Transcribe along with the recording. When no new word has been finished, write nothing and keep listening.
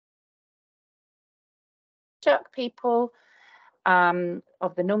Murdoch people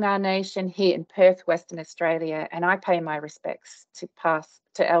of the Noongar Nation here in Perth, Western Australia, and I pay my respects to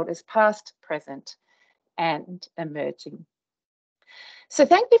elders past, present, and emerging. So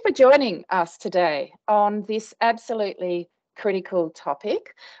thank you for joining us today on this absolutely critical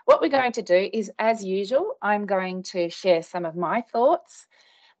topic. What we're going to do is, as usual, I'm going to share some of my thoughts.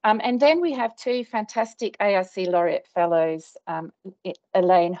 And then we have two fantastic ARC Laureate Fellows,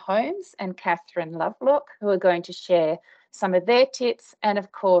 Elaine Holmes and Catherine Lovelock, who are going to share some of their tips. And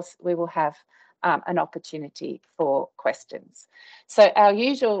of course, we will have an opportunity for questions. So our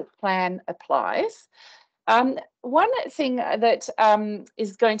usual plan applies. One thing that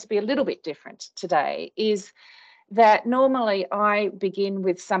is going to be a little bit different today is that normally I begin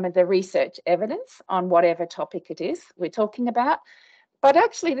with some of the research evidence on whatever topic it is we're talking about. But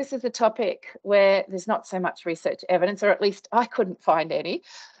actually, this is a topic where there's not so much research evidence, or at least I couldn't find any.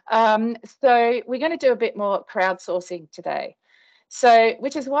 So we're going to do a bit more crowdsourcing today. So,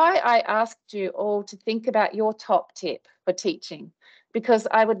 which is why I asked you all to think about your top tip for teaching, because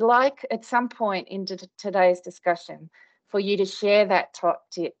I would like at some point into today's discussion for you to share that top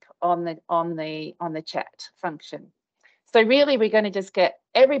tip on the chat function. So really, we're going to just get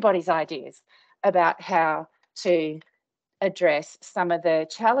everybody's ideas about how to address some of the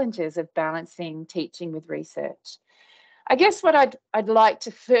challenges of balancing teaching with research. I guess what I'd like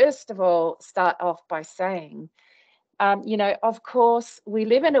to first of all start off by saying, you know, of course, we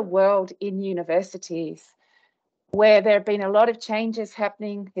live in a world in universities where there have been a lot of changes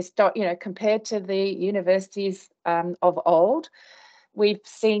happening, you know, compared to the universities of old. We've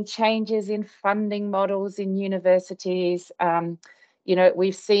seen changes in funding models in universities. You know,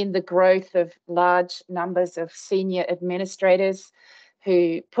 we've seen the growth of large numbers of senior administrators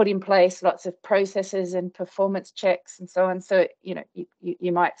who put in place lots of processes and performance checks and so on. So, you know,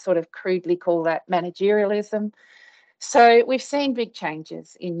 you might sort of crudely call that managerialism. So we've seen big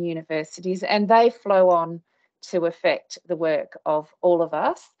changes in universities, and they flow on to affect the work of all of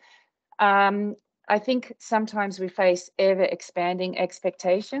us. I think sometimes we face ever expanding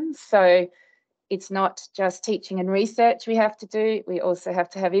expectations. So it's not just teaching and research we have to do. We also have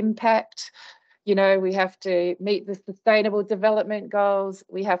to have impact. You know, we have to meet the sustainable development goals.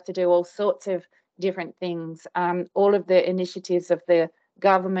 We have to do all sorts of different things. All of the initiatives of the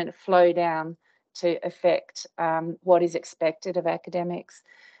government flow down to affect what is expected of academics.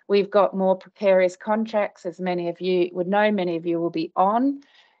 We've got more precarious contracts, as many of you would know, many of you will be on.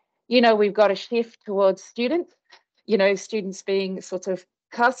 You know, we've got a shift towards students, you know, students being sort of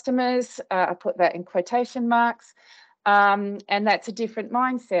customers, I put that in quotation marks, and that's a different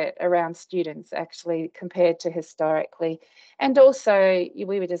mindset around students actually compared to historically. And also,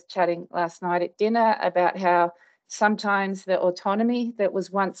 we were just chatting last night at dinner about how sometimes the autonomy that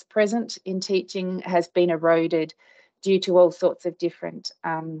was once present in teaching has been eroded due to all sorts of different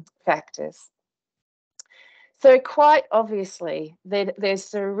factors. So quite obviously,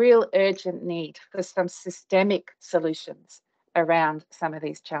 there's a real urgent need for some systemic solutions around some of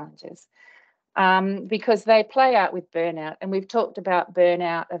these challenges because they play out with burnout. And we've talked about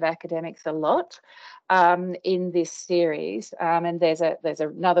burnout of academics a lot in this series. And there's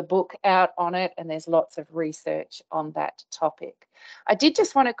another book out on it, and there's lots of research on that topic. I did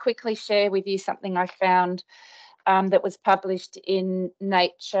just want to quickly share with you something I found that was published in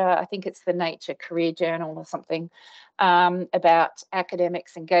Nature, I think it's the Nature Career Journal or something, about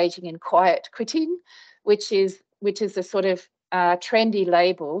academics engaging in quiet quitting, which is a sort of trendy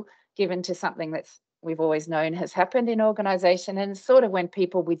label given to something that's we've always known has happened in organisation, and sort of when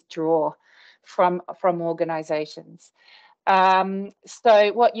people withdraw from organisations.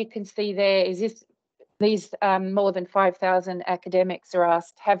 So what you can see there is these more than 5,000 academics are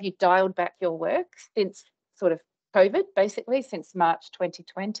asked, have you dialed back your work since sort of COVID, basically, since March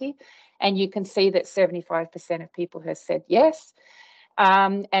 2020? And you can see that 75% of people have said yes.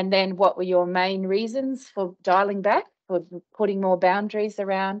 And then what were your main reasons for dialing back, for putting more boundaries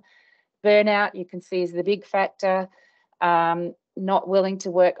around? Burnout, you can see, is the big factor. Not willing to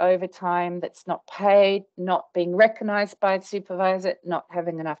work overtime that's not paid, not being recognised by a supervisor, not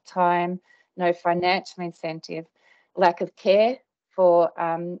having enough time, no financial incentive, lack of care for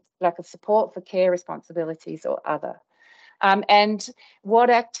lack of support for care responsibilities or other. And what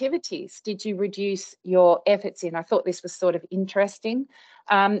activities did you reduce your efforts in? I thought this was sort of interesting.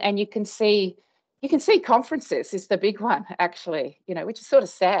 And you can see conferences is the big one, actually, you know, which is sort of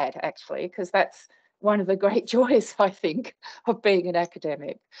sad, actually, because that's one of the great joys, I think, of being an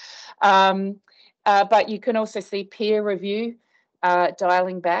academic. But you can also see peer review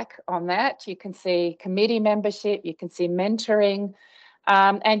dialing back on that. You can see committee membership, you can see mentoring,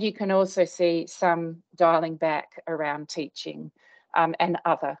 And you can also see some dialing back around teaching and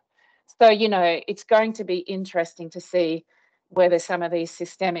other. So, you know, it's going to be interesting to see whether some of these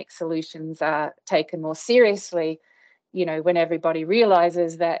systemic solutions are taken more seriously, you know, when everybody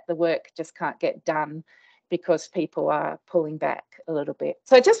realizes that the work just can't get done because people are pulling back a little bit.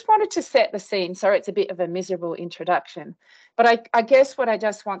 So I just wanted to set the scene. Sorry, it's a bit of a miserable introduction, but I guess what I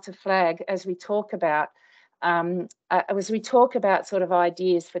just want to flag as we talk about sort of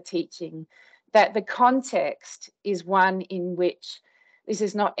ideas for teaching, that the context is one in which this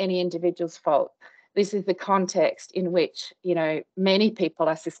is not any individual's fault. This is the context in which, you know, many people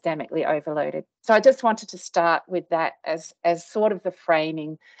are systemically overloaded. So I just wanted to start with that as sort of the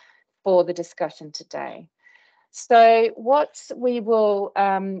framing for the discussion today. So what we will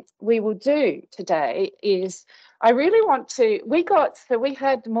do today is, I really want to, we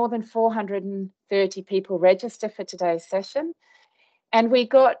had more than 430 people register for today's session, and we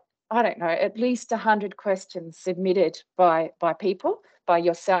got, I don't know, at least 100 questions submitted by people, by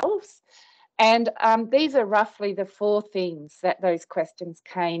yourselves. And these are roughly the 4 themes that those questions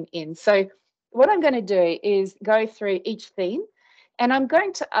came in. So what I'm going to do is go through each theme, and I'm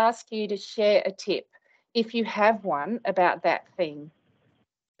going to ask you to share a tip if you have one about that theme,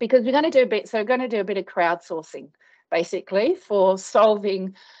 because we're going to do a bit. So we're going to do a bit of crowdsourcing, basically, for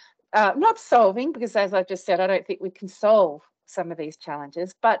solving, not solving, because as I've just said, I don't think we can solve some of these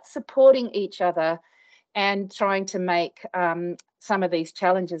challenges, but supporting each other and trying to make some of these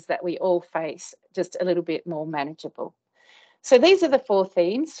challenges that we all face just a little bit more manageable. So these are the 4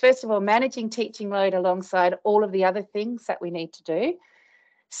 themes. First of all, managing teaching load alongside all of the other things that we need to do.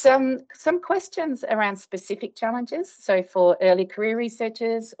 Some questions around specific challenges. So for early career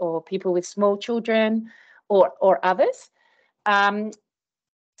researchers or people with small children or others.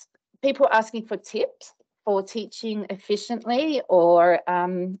 People asking for tips for teaching efficiently or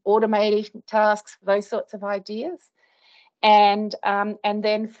automating tasks, those sorts of ideas. And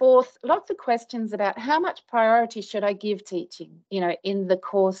then 4th, lots of questions about how much priority should I give teaching, you know, in the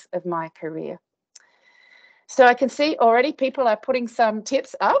course of my career. So I can see already people are putting some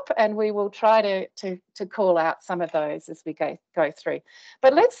tips up, and we will try to call out some of those as we go through.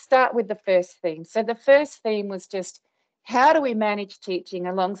 But let's start with the first theme. So the first theme was just, how do we manage teaching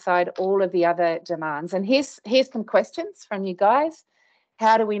alongside all of the other demands? And here's some questions from you guys.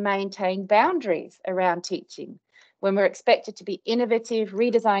 How do we maintain boundaries around teaching when we're expected to be innovative,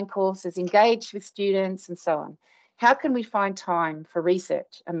 redesign courses, engage with students, and so on? How can we find time for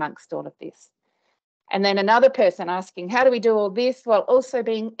research amongst all of this? And then another person asking, how do we do all this while also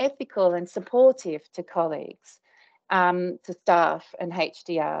being ethical and supportive to colleagues, to staff and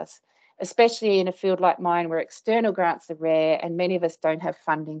HDRs, especially in a field like mine where external grants are rare and many of us don't have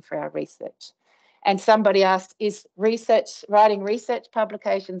funding for our research? And somebody asked, is writing research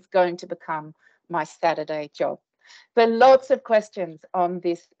publications going to become my Saturday job? There are lots of questions on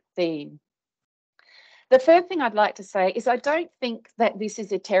this theme. The first thing I'd like to say is I don't think that this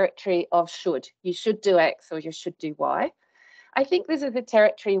is a territory of should. You should do X or you should do Y. I think this is a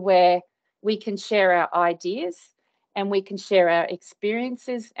territory where we can share our ideas and we can share our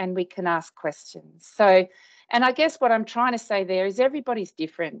experiences and we can ask questions. So, and I guess what I'm trying to say there is everybody's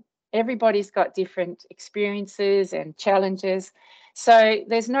different. Everybody's got different experiences and challenges. So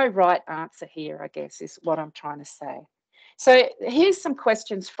there's no right answer here, I guess, is what I'm trying to say. So here's some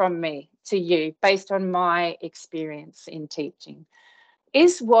questions from me to you based on my experience in teaching.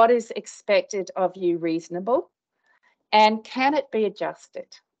 Is what is expected of you reasonable? And can it be adjusted?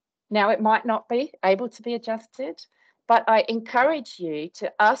 Now, it might not be able to be adjusted, but I encourage you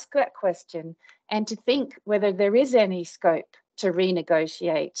to ask that question and to think whether there is any scope to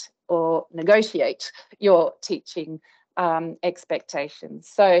renegotiate or negotiate your teaching expectations.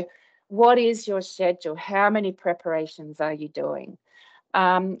 So what is your schedule? How many preparations are you doing?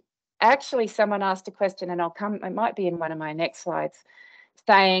 Actually, someone asked a question, and it might be in one of my next slides,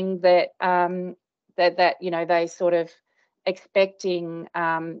 saying that that you know, they sort of expecting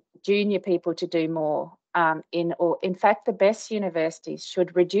junior people to do more. In fact, the best universities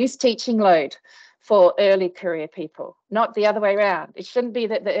should reduce teaching load for early career people, not the other way around. It shouldn't be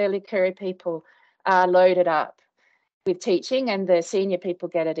that the early career people are loaded up with teaching and the senior people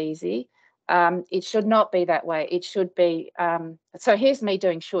get it easy. It should not be that way. It should be, so here's me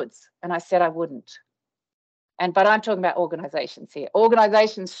doing shoulds, and I said I wouldn't. But I'm talking about organisations here.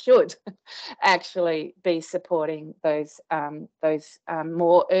 Organisations should actually be supporting those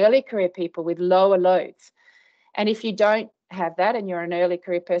more early career people with lower loads. And if you don't have that and you're an early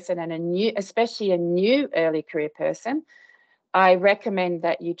career person and especially a new early career person, I recommend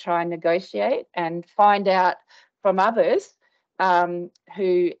that you try and negotiate and find out from others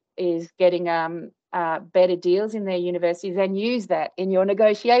who is getting better deals in their university, then use that in your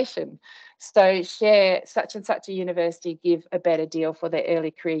negotiation. So share such and such a university give a better deal for their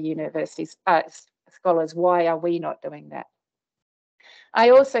early career universities scholars. Why are we not doing that? I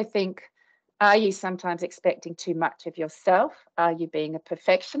also think, are you sometimes expecting too much of yourself? Are you being a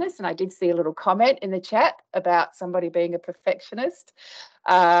perfectionist? And I did see a little comment in the chat about somebody being a perfectionist.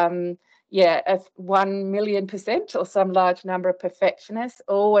 Yeah, 1,000,000% or some large number of perfectionists,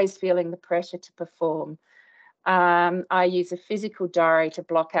 always feeling the pressure to perform. I use a physical diary to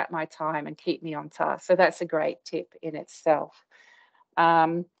block out my time and keep me on task. So that's a great tip in itself.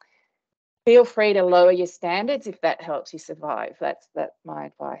 Feel free to lower your standards if that helps you survive. That's my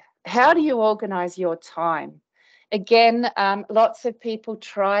advice. How do you organise your time? Again, lots of people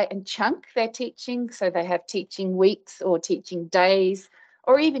try and chunk their teaching. So they have teaching weeks or teaching days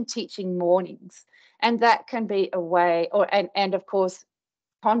or even teaching mornings. And that can be a way, and of course,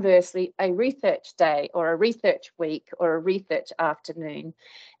 conversely, a research day or a research week or a research afternoon.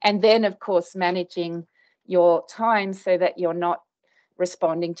 And then, of course, managing your time so that you're not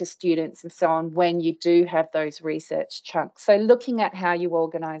responding to students and so on when you do have those research chunks. So looking at how you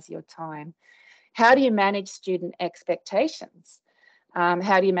organise your time. How do you manage student expectations?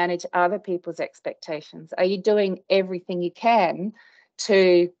 How do you manage other people's expectations? Are you doing everything you can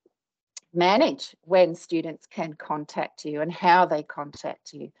to manage when students can contact you and how they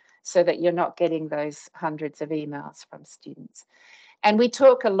contact you so that you're not getting those hundreds of emails from students? And we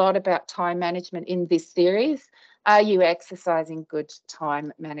talk a lot about time management in this series. Are you exercising good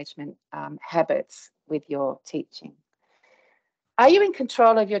time management habits with your teaching? Are you in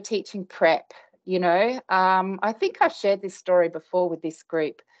control of your teaching prep? You know, I think I've shared this story before with this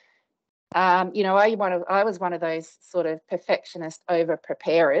group. You know, I was one of those sort of perfectionist over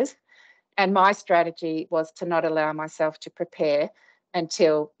preparers. And my strategy was to not allow myself to prepare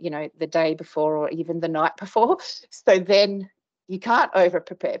until, you know, the day before or even the night before. So then you can't over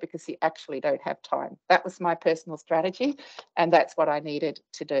prepare because you actually don't have time. That was my personal strategy, and that's what I needed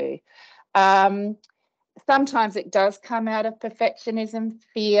to do. Sometimes it does come out of perfectionism,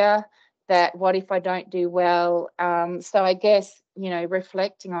 fear that what if I don't do well? So I guess, you know,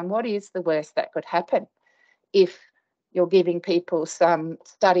 reflecting on what is the worst that could happen if you're giving people some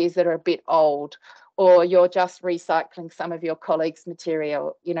studies that are a bit old, or you're just recycling some of your colleagues'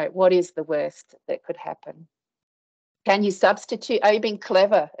 material. You know, what is the worst that could happen? Can you substitute? Are you being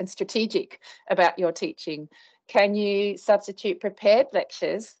clever and strategic about your teaching? Can you substitute prepared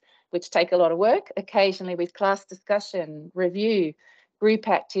lectures, which take a lot of work, occasionally with class discussion, review, group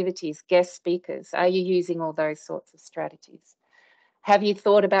activities, guest speakers? Are you using all those sorts of strategies? Have you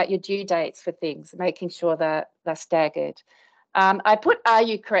thought about your due dates for things, making sure that they're staggered? I put, are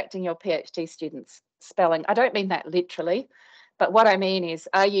you correcting your PhD students' spelling? I don't mean that literally, but what I mean is,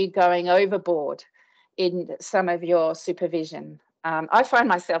 are you going overboard in some of your supervision? I find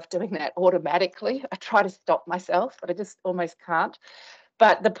myself doing that automatically. I try to stop myself, but I just almost can't.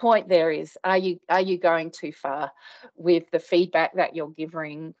 But the point there is, are you going too far with the feedback that you're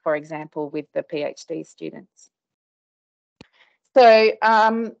giving, for example, with the PhD students? So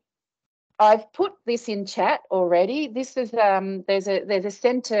I've put this in chat already. This is there's a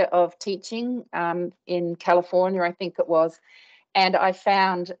centre of teaching in California, I think it was, and I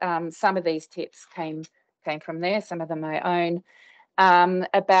found some of these tips came from there, some of them my own,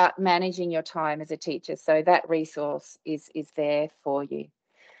 about managing your time as a teacher. So that resource is there for you.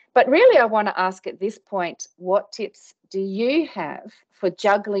 But really, I want to ask at this point, what tips do you have for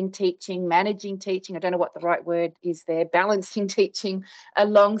juggling teaching, managing teaching? I don't know what the right word is there, balancing teaching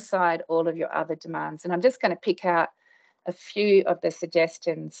alongside all of your other demands. And I'm just going to pick out a few of the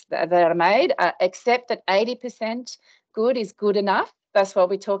suggestions that are made. Accept that 80% good is good enough. That's what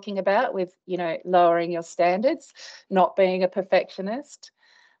we're talking about with, you know, lowering your standards, not being a perfectionist.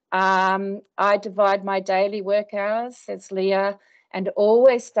 I divide my daily work hours, says Leah, and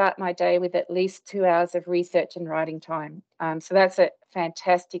always start my day with at least 2 hours of research and writing time. So that's a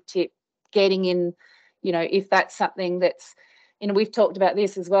fantastic tip. Getting in, you know, if that's something that's, you know, we've talked about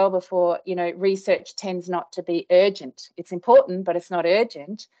this as well before, you know, research tends not to be urgent. It's important, but it's not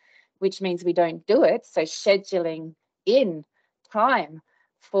urgent, which means we don't do it. So scheduling in time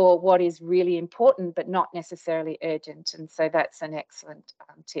for what is really important, but not necessarily urgent. And so that's an excellent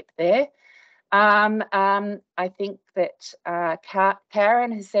tip there. I think that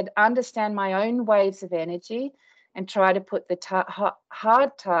Karen has said, understand my own waves of energy and try to put the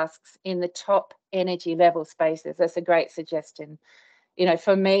hard tasks in the top energy level spaces. That's a great suggestion. You know,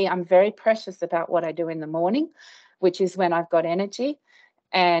 for me, I'm very precious about what I do in the morning, which is when I've got energy.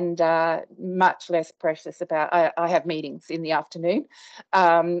 and much less precious about, I have meetings in the afternoon,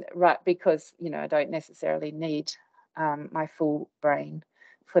 right, because, you know, I don't necessarily need my full brain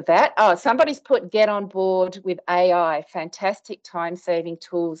for that. Oh, somebody's put get on board with AI. Fantastic time-saving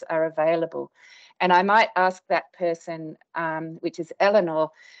tools are available. And I might ask that person, which is Eleanor,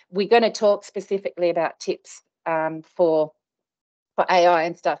 we're going to talk specifically about tips for AI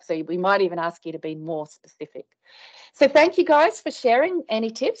and stuff. So we might even ask you to be more specific. So thank you guys for sharing any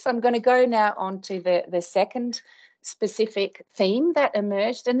tips. I'm going to go now on to the second specific theme that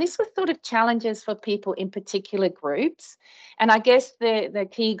emerged. And this was sort of challenges for people in particular groups. And I guess the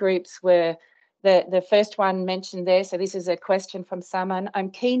key groups were the first one mentioned there. So this is a question from someone. I'm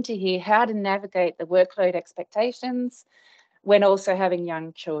keen to hear how to navigate the workload expectations when also having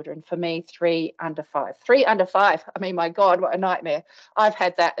young children. For me, 3 under 5. 3 under 5. I mean, my God, what a nightmare. I've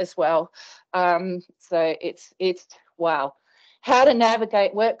had that as well. So it's wow. How to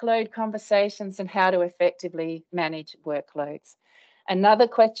navigate workload conversations and how to effectively manage workloads. Another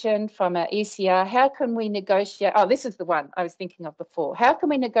question from our ECR, how can we negotiate? Oh, this is the one I was thinking of before. How can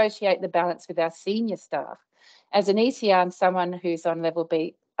we negotiate the balance with our senior staff? As an ECR and someone who's on level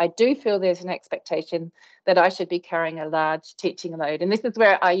B, I do feel there's an expectation that I should be carrying a large teaching load. And this is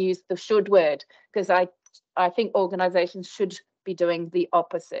where I use the should word, because I think organisations should be doing the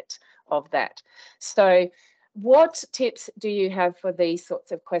opposite of that. So what tips do you have for these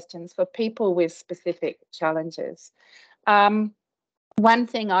sorts of questions for people with specific challenges? One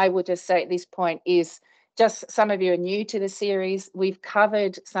thing I would just say at this point is, just some of you are new to the series. We've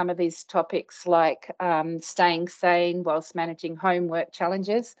covered some of these topics like staying sane whilst managing homework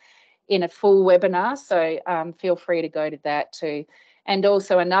challenges in a full webinar. So feel free to go to that too. And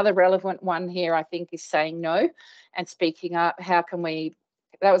also another relevant one here, I think, is saying no and speaking up. How can we,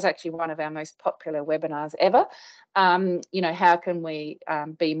 that was actually one of our most popular webinars ever. You know, how can we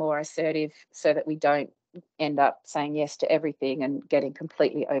be more assertive so that we don't end up saying yes to everything and getting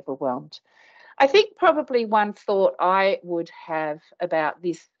completely overwhelmed? I think probably one thought I would have about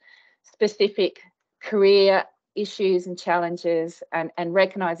this specific career issues and challenges and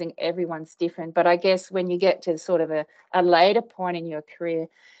recognising everyone's different, but I guess when you get to sort of a later point in your career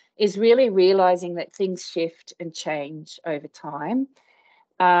is really realising that things shift and change over time.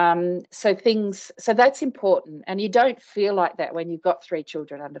 So that's important, and you don't feel like that when you've got 3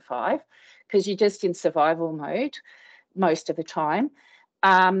 children under 5, because you're just in survival mode most of the time.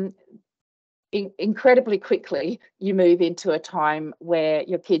 Incredibly quickly you move into a time where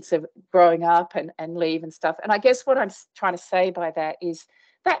your kids are growing up and leave and stuff. And I guess what I'm trying to say by that is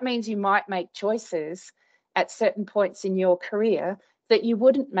that means you might make choices at certain points in your career that you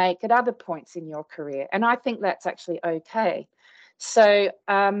wouldn't make at other points in your career. And I think that's actually okay. So,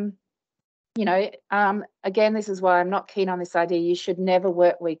 you know, again, this is why I'm not keen on this idea. You should never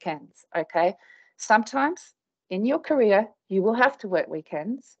work weekends, okay? Sometimes in your career, you will have to work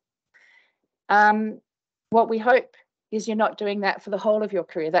weekends. What we hope is you're not doing that for the whole of your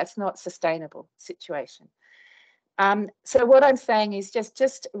career. That's not a sustainable situation. So what I'm saying is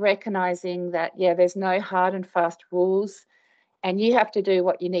just recognizing that, yeah, there's no hard and fast rules, and you have to do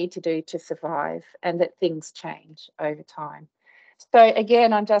what you need to do to survive, and that things change over time. So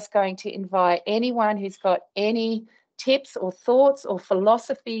again, I'm just going to invite anyone who's got any tips or thoughts or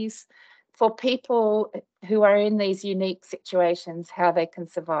philosophies for people who are in these unique situations, how they can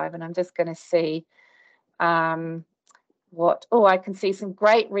survive. And I'm just going to see I can see some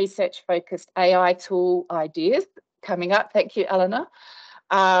great research-focused AI tool ideas coming up. Thank you, Eleanor.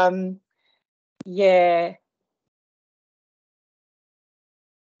 Yeah.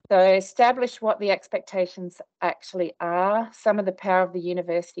 So establish what the expectations actually are. Some of the power of the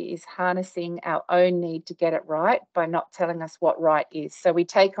university is harnessing our own need to get it right by not telling us what right is. So we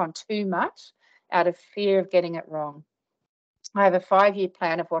take on too much out of fear of getting it wrong. I have a 5-year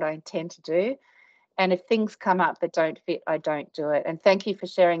plan of what I intend to do. And if things come up that don't fit, I don't do it. And thank you for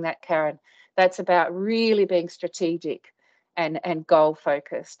sharing that, Karen. That's about really being strategic and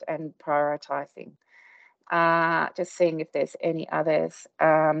goal-focused and prioritising. Just seeing if there's any others.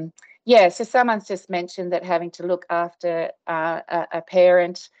 Yeah, so someone's just mentioned that having to look after a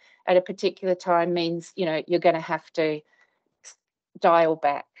parent at a particular time means, you know, you're going to have to dial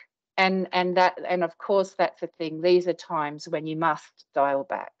back. And of course, that's the thing. These are times when you must dial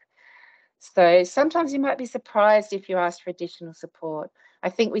back. So sometimes you might be surprised if you ask for additional support. I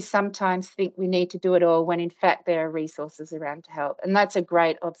think we sometimes think we need to do it all when in fact there are resources around to help. And that's a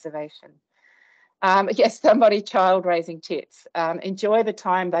great observation. Yes, somebody child raising tips. Enjoy the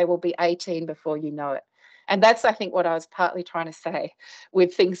time. They will be 18 before you know it. And that's, I think, what I was partly trying to say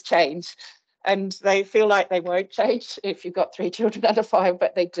with things change. and they feel like they won't change if you've got 3 children under 5,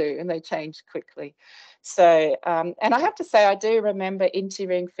 but they do, and they change quickly. So, and I have to say, I do remember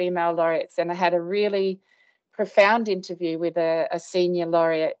interviewing female laureates, and I had a really profound interview with a senior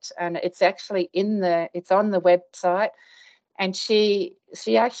laureate, and it's actually it's on the website, and she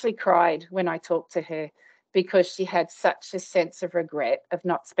actually cried when I talked to her, because she had such a sense of regret of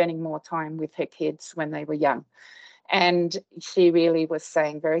not spending more time with her kids when they were young. And she really was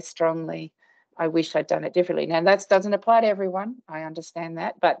saying very strongly, I wish I'd done it differently. Now, that doesn't apply to everyone, I understand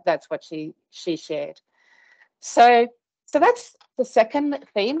that, but that's what she shared. So that's the second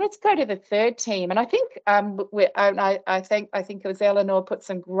theme. Let's go to the third theme. And I think I think it was Eleanor put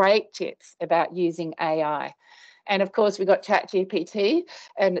some great tips about using AI. And of course, we got ChatGPT,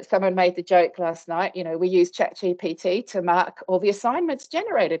 and someone made the joke last night, we use ChatGPT to mark all the assignments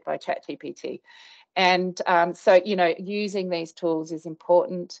generated by ChatGPT. And so, using these tools is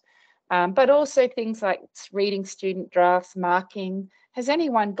important, but also things like reading student drafts, marking. Has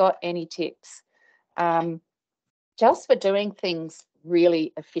anyone got any tips just for doing things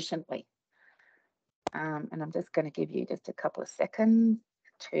really efficiently? And I'm just going to give you just a couple of seconds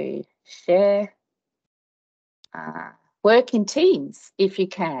to share. Work in teams if you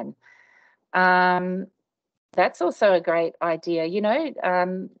can. That's also a great idea,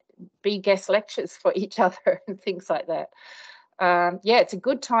 be guest lectures for each other and things like that. Yeah, it's a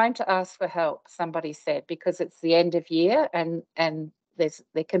good time to ask for help, somebody said, because it's the end of year, and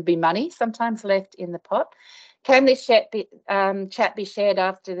there can be money sometimes left in the pot. Can this chat be shared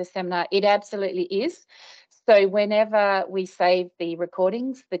after the seminar? It absolutely is. So whenever we save the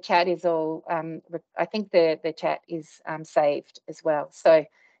recordings, the chat is all, I think the chat is saved as well. So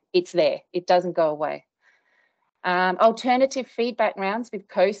it's there, it doesn't go away. Alternative feedback rounds with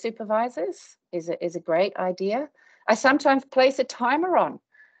co-supervisors is a great idea. I sometimes place a timer on.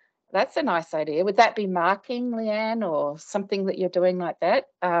 That's a nice idea. Would that be marking, Leanne, or something that you're doing like that?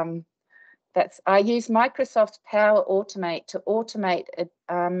 I use Microsoft Power Automate to automate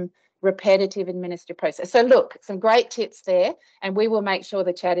a repetitive administrative process. So look, some great tips there, and we will make sure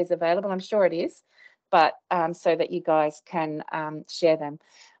the chat is available. I'm sure it is, but so that you guys can share them.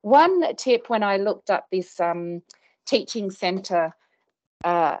 One tip when I looked up this teaching centre,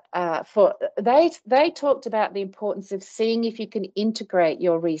 they talked about the importance of seeing if you can integrate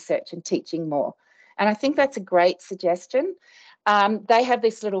your research and teaching more. And I think that's a great suggestion. They have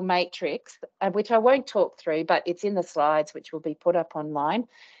this little matrix, which I won't talk through, but it's in the slides, which will be put up online,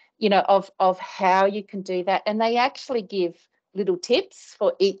 of how you can do that. And they actually give little tips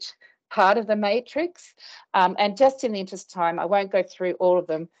for each part of the matrix. And just in the interest of time, I won't go through all of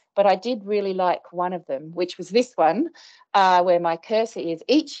them, but I did really like one of them, which was this one, where my cursor is.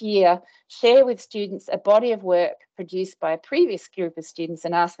 Each year, share with students a body of work produced by a previous group of students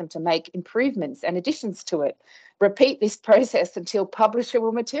and ask them to make improvements and additions to it. Repeat this process until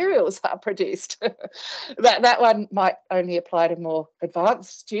publishable materials are produced. that one might only apply to more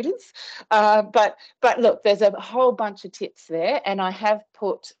advanced students. But look, there's a whole bunch of tips there, and I have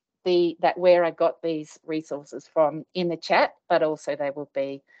put where I got these resources from in the chat, but also they will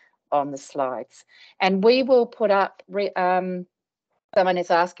be on the slides. And we will put up, someone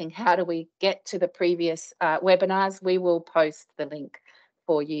is asking, how do we get to the previous webinars? We will post the link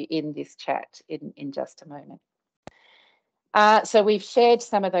for you in this chat in just a moment. So we've shared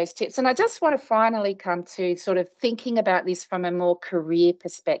some of those tips, and I just want to finally come to sort of thinking about this from a more career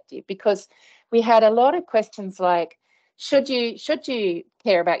perspective, because we had a lot of questions like, should you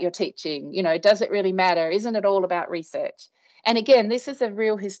care about your teaching? Does it really matter? Isn't it all about research? And again, this is a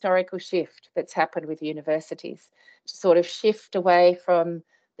real historical shift that's happened with universities, to sort of shift away from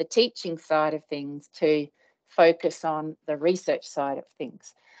the teaching side of things to focus on the research side of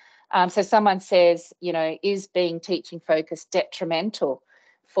things. So someone says, is being teaching focused detrimental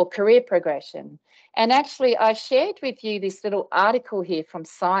for career progression? And actually, I've shared with you this little article here from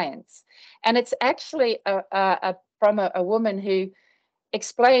Science, and it's actually from a woman who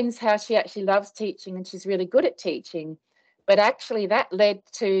explains how she actually loves teaching and she's really good at teaching, but actually that led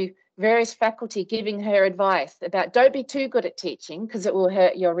to various faculty giving her advice about don't be too good at teaching because it will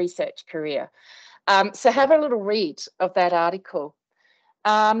hurt your research career. So have a little read of that article.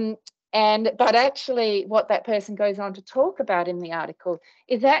 But actually what that person goes on to talk about in the article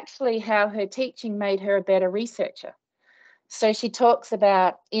is actually how her teaching made her a better researcher. So she talks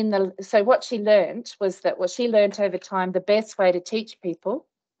about so what she learned was that what she learned over time, the best way to teach people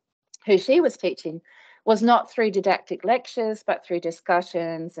who she was teaching was not through didactic lectures, but through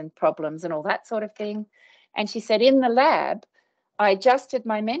discussions and problems and all that sort of thing. And she said, in the lab, I adjusted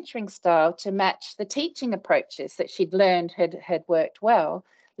my mentoring style to match the teaching approaches that she'd learned had worked well,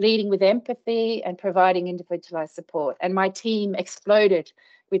 leading with empathy and providing individualized support. And my team exploded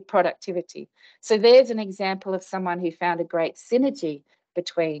with productivity. So there's an example of someone who found a great synergy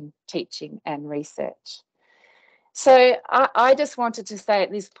between teaching and research. So I just wanted to say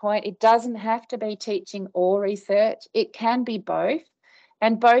at this point, it doesn't have to be teaching or research. It can be both,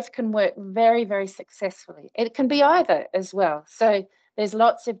 and both can work very, very successfully. It can be either as well. So there's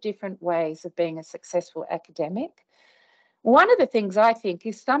lots of different ways of being a successful academic. One of the things I think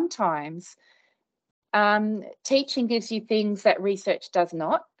is sometimes teaching gives you things that research does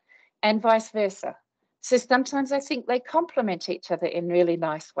not, and vice versa. So sometimes I think they complement each other in really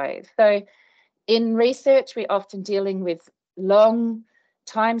nice ways. So in research, we're often dealing with long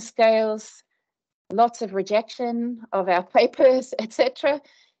timescales, lots of rejection of our papers, etc.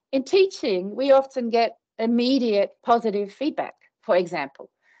 In teaching, we often get immediate positive feedback, for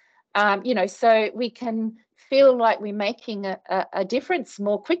example. So we can feel like we're making a difference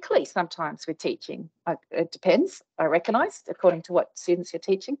more quickly sometimes with teaching. It depends, I recognise, according to what students you're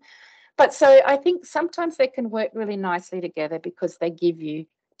teaching. But so I think sometimes they can work really nicely together because they give you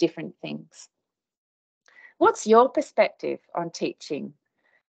different things. What's your perspective on teaching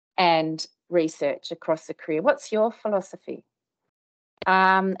and research across a career? What's your philosophy?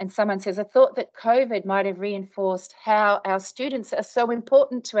 And someone says, I thought that COVID might have reinforced how our students are so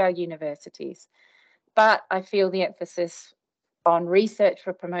important to our universities, but I feel the emphasis on research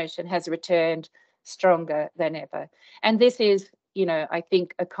for promotion has returned stronger than ever. And this is, I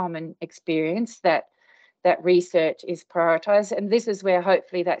think a common experience that research is prioritised. And this is where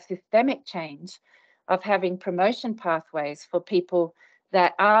hopefully that systemic change of having promotion pathways for people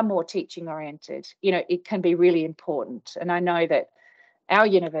that are more teaching oriented, it can be really important. And I know that our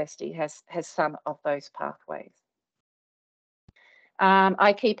university has some of those pathways.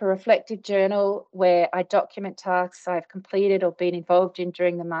 I keep a reflective journal where I document tasks I've completed or been involved in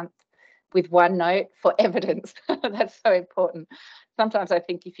during the month with OneNote for evidence. That's so important. Sometimes I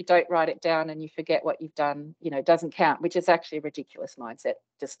think if you don't write it down and you forget what you've done, it doesn't count, which is actually a ridiculous mindset,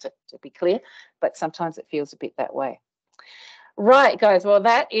 just to be clear, but sometimes it feels a bit that way. Right, guys, well,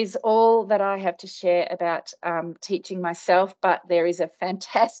 that is all that I have to share about teaching myself, but there is a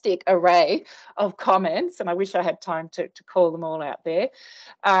fantastic array of comments, and I wish I had time to call them all out there.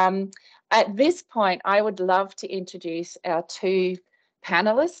 At this point, I would love to introduce our two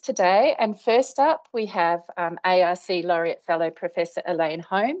panelists today. And first up, we have ARC Laureate Fellow Professor Elaine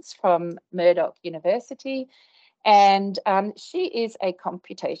Holmes from Murdoch University. And she is a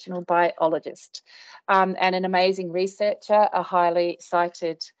computational biologist and an amazing researcher, a highly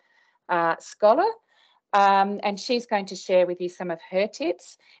cited scholar. And she's going to share with you some of her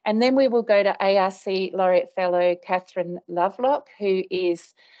tips. And then we will go to ARC Laureate Fellow Catherine Lovelock, who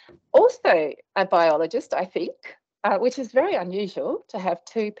is also a biologist, I think, which is very unusual to have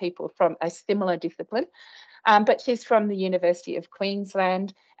two people from a similar discipline. But she's from the University of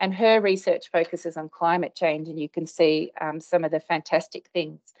Queensland, and her research focuses on climate change, and you can see some of the fantastic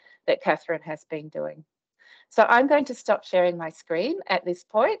things that Catherine has been doing. So I'm going to stop sharing my screen at this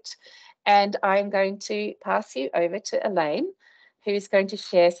point, and I'm going to pass you over to Elaine, who's going to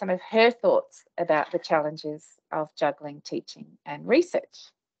share some of her thoughts about the challenges of juggling teaching and research.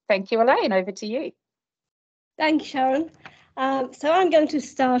 Thank you, Elaine. Over to you. Thank you, Sharon. So I'm going to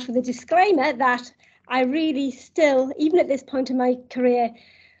start with a disclaimer that I really still, even at this point in my career,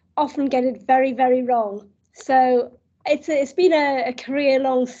 often get it very, very wrong. So it's been a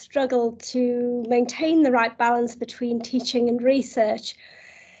career-long struggle to maintain the right balance between teaching and research,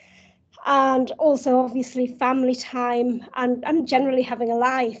 and also obviously family time and generally having a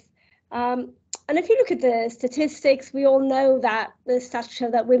life. And if you look at the statistics, we all know that the stats show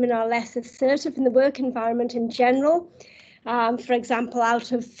that women are less assertive in the work environment in general. For example,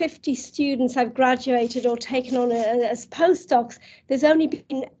 out of 50 students I've graduated or taken on as postdocs, there's only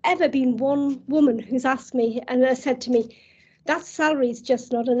ever been one woman who's asked me and has said to me, that salary is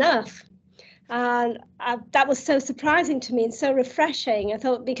just not enough. And that was so surprising to me and so refreshing. I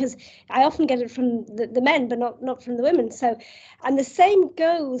thought, because I often get it from the men, but not from the women. So, and the same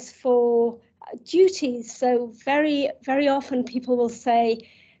goes for duties. So very, very often people will say,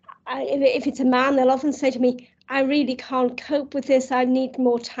 if it's a man, they'll often say to me, I really can't cope with this. I need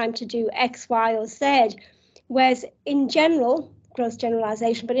more time to do X, Y, or Z. Whereas in general, gross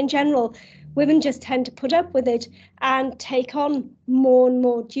generalization, but in general, women just tend to put up with it and take on more and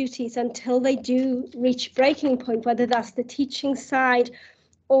more duties until they do reach breaking point, whether that's the teaching side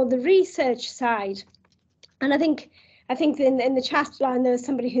or the research side. And I think in the chat line, there was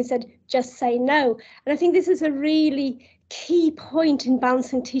somebody who said, just say no. And I think this is a really key point in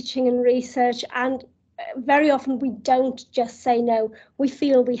balancing teaching and research, and very often we don't just say no, we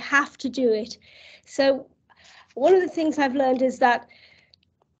feel we have to do it. So one of the things I've learned is that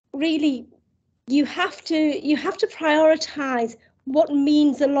really you have to prioritise what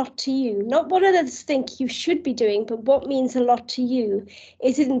means a lot to you, not what others think you should be doing, but what means a lot to you.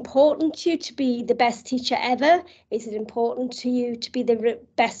 Is it important to you to be the best teacher ever? Is it important to you to be the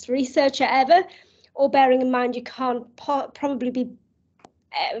best researcher ever? Or bearing in mind you can't probably be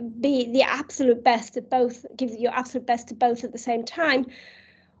the absolute best at both, give your absolute best to both at the same time.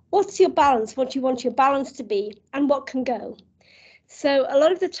 What's your balance? What do you want your balance to be, and what can go? So a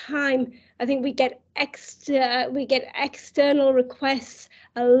lot of the time, I think we get external requests,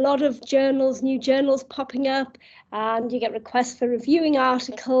 a lot of journals, new journals popping up, and you get requests for reviewing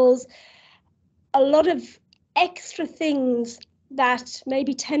articles, a lot of extra things that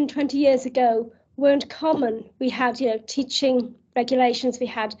maybe 10, 20 years ago weren't common. We had, teaching regulations, we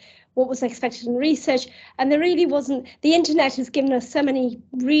had what was expected in research, and there really wasn't. The internet has given us so many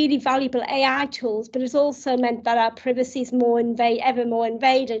really valuable AI tools, but it's also meant that our privacy is ever more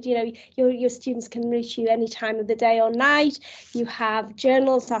invaded. Your students can reach you any time of the day or night. You have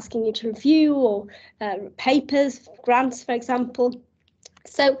journals asking you to review, or papers, grants, for example.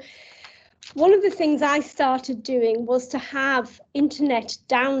 So one of the things I started doing was to have internet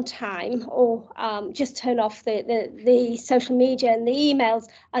downtime, or just turn off the social media and the emails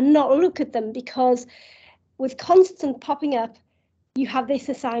and not look at them, because with constant popping up, you have this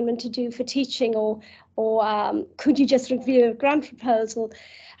assignment to do for teaching, or could you just review a grant proposal?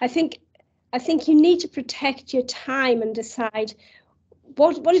 I think you need to protect your time and decide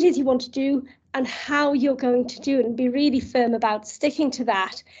what it is you want to do and how you're going to do it, and be really firm about sticking to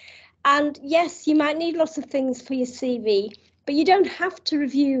that. And yes, you might need lots of things for your CV, but you don't have to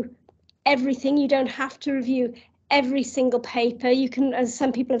review everything. You don't have to review every single paper. You can, as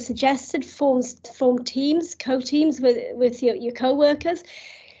some people have suggested, form teams, co-teams with your co-workers,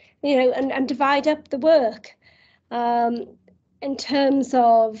 and divide up the work. In terms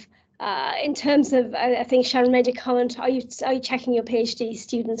of, I think Sharon made a comment, are you checking your PhD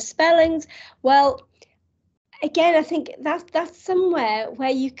students' spellings? Well, again, I think that's somewhere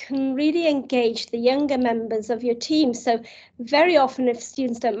where you can really engage the younger members of your team. So very often, if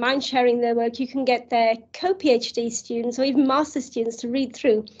students don't mind sharing their work, you can get their co-PhD students or even master's students to read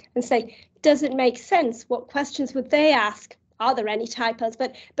through and say, does it make sense? What questions would they ask? Are there any typos?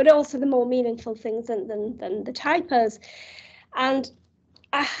 But also the more meaningful things than the typos. And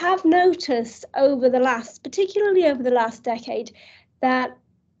I have noticed particularly over the last decade, that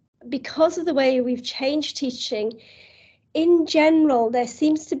because of the way we've changed teaching, in general, there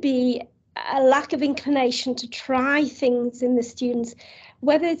seems to be a lack of inclination to try things in the students,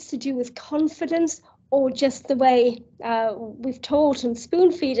 whether it's to do with confidence or just the way we've taught and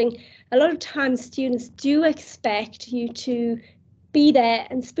spoon feeding. A lot of times students do expect you to be there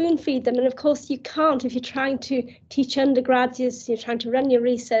and spoon feed them. And of course you can't if you're trying to teach undergraduates, you're trying to run your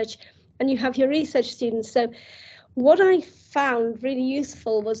research and you have your research students. So what I found really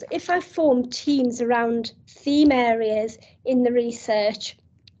useful was if I formed teams around theme areas in the research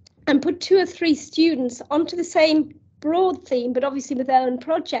and put 2 or 3 students onto the same broad theme, but obviously with their own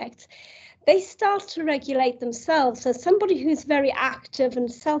projects, they start to regulate themselves. So somebody who's very active and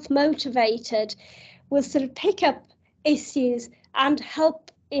self-motivated will sort of pick up issues and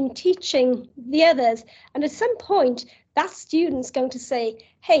help in teaching the others. And at some point, that student's going to say,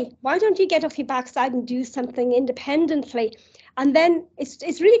 hey, why don't you get off your backside and do something independently? And then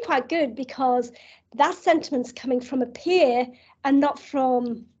it's really quite good, because that sentiment's coming from a peer and not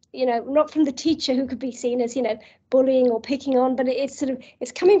from the teacher, who could be seen as, bullying or picking on, but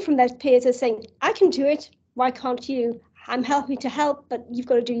it's coming from their peers as saying, I can do it, why can't you? I'm happy to help, but you've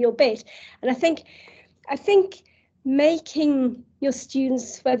got to do your bit. And I think making your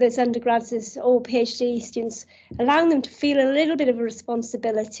students, whether it's undergraduates or PhD students, allowing them to feel a little bit of a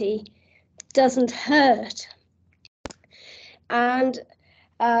responsibility doesn't hurt. And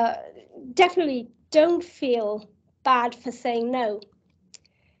definitely don't feel bad for saying no.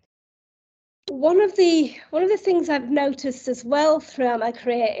 One of the things I've noticed as well throughout my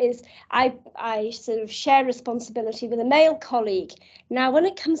career is I sort of share responsibility with a male colleague. Now, when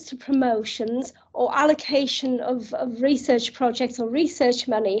it comes to promotions or allocation of research projects or research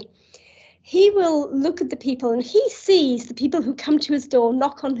money, he will look at the people and he sees the people who come to his door,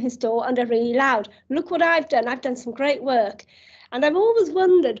 knock on his door and are really loud. Look what I've done some great work. And I've always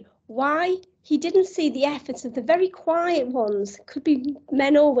wondered why he didn't see the efforts of the very quiet ones, could be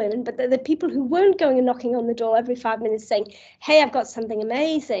men or women, but the people who weren't going and knocking on the door every 5 minutes saying, hey, I've got something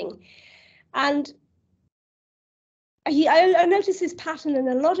amazing. And I noticed this pattern in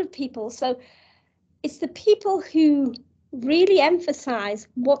a lot of people. So it's the people who really emphasize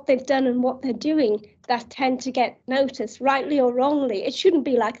what they've done and what they're doing that tend to get noticed, rightly or wrongly. It shouldn't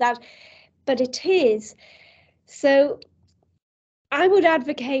be like that, but it is. So I would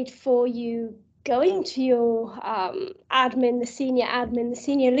advocate for you going to your admin, the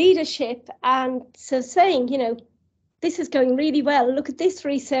senior leadership, and so saying, you know, this is going really well. Look at this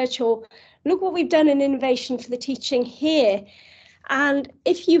research, or look what we've done in innovation for the teaching here. And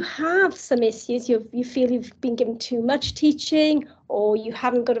if you have some issues, you feel you've been given too much teaching, or you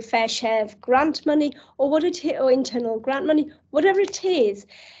haven't got a fair share of grant money, or or internal grant money, whatever it is,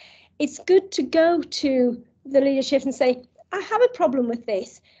 it's good to go to the leadership and say, I have a problem with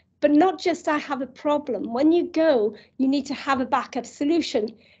this, but not just I have a problem. When you go, you need to have a backup solution.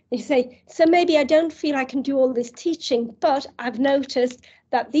 You say, so maybe I don't feel I can do all this teaching, but I've noticed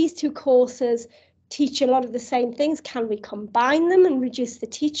that these two courses teach a lot of the same things. Can we combine them and reduce the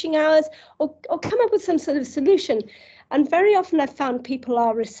teaching hours, or come up with some sort of solution? And very often I've found people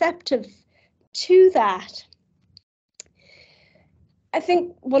are receptive to that. I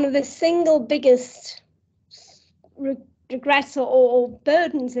think one of the single biggest regrets or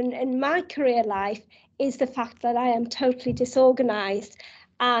burdens in my career life is the fact that I am totally disorganized.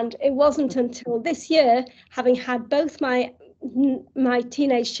 And it wasn't until this year, having had both my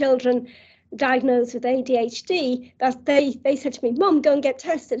teenage children diagnosed with ADHD, that they said to me, Mum, go and get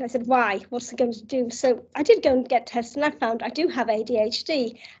tested. I said, why? What's it going to do? So I did go and get tested, and I found I do have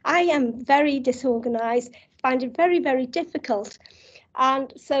ADHD. I am very disorganized, find it very, very difficult.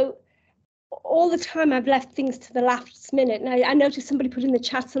 And so all the time I've left things to the last minute. And I noticed somebody put in the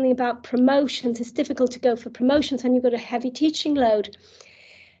chat something about promotions. It's difficult to go for promotions when you've got a heavy teaching load.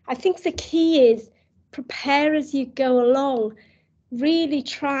 I think the key is prepare as you go along. Really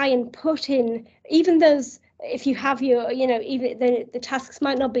try and put in, even those, if you have your, you know, even the tasks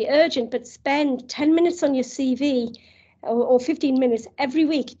might not be urgent, but spend 10 minutes on your CV or 15 minutes every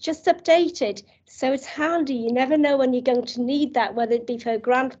week, just update it. So it's handy. You never know when you're going to need that, whether it be for a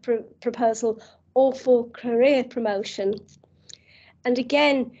grant proposal or for career promotion. And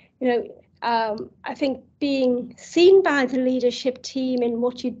again, you know, I think being seen by the leadership team in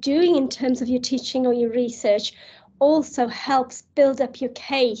what you're doing in terms of your teaching or your research also helps build up your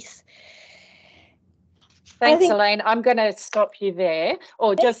case. Thanks, Elaine. I'm going to stop you there,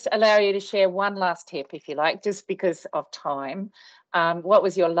 or just allow you to share one last tip, if you like, just because of time. What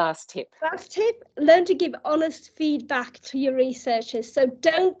was your last tip? Last tip, learn to give honest feedback to your researchers. So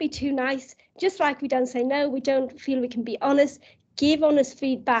don't be too nice. Just like we don't say no, we don't feel we can be honest. Give honest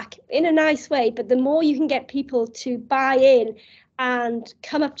feedback in a nice way, but the more you can get people to buy in and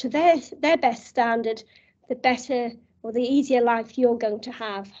come up to their best standard, the better or the easier life you're going to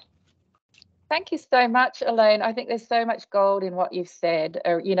have. Thank you so much, Elaine. I think there's so much gold in what you've said.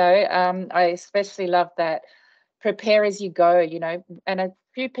 You know, I especially love that prepare as you go, you know, and a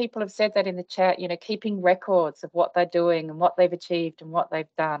few people have said that in the chat, you know, keeping records of what they're doing and what they've achieved and what they've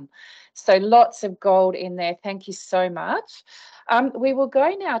done. So lots of gold in there. Thank you so much. We will go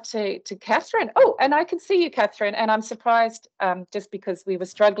now to Catherine. Oh, and I can see you, Catherine, and I'm surprised just because we were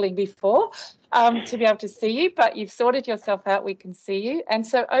struggling before to be able to see you, but you've sorted yourself out. We can see you. And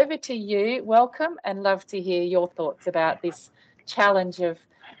so over to you. Welcome, and love to hear your thoughts about this challenge of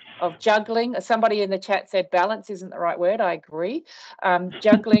juggling. Somebody in the chat said balance isn't the right word. I agree.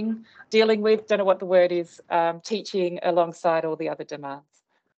 Juggling, dealing with, don't know what the word is, teaching alongside all the other demands.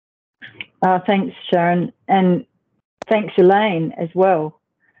 Thanks, Sharon, and thanks, Elaine, as well.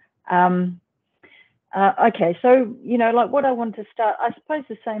 Okay, so, you know, like what I want to start, I suppose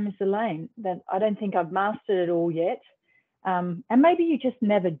the same as Elaine, that I don't think I've mastered it all yet. And maybe you just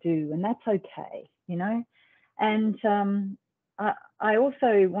never do, and that's okay, you know. And I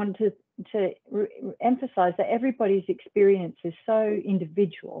also want to emphasize that everybody's experience is so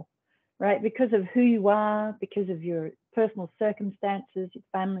individual, right? Because of who you are, because of your personal circumstances, your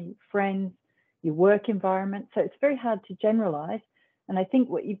family, your friends, your work environment. So it's very hard to generalize. And I think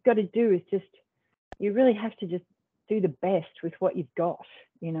what you've got to do is just, you really have to just do the best with what you've got,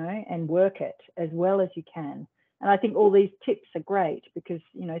 you know, and work it as well as you can. And I think all these tips are great because,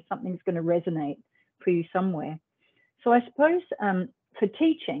 you know, something's going to resonate for you somewhere. So I suppose for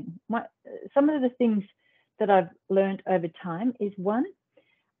teaching, some of the things that I've learned over time is, one,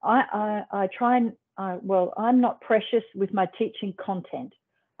 I try and, well, I'm not precious with my teaching content.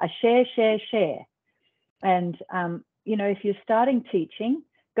 I share. And, you know, if you're starting teaching,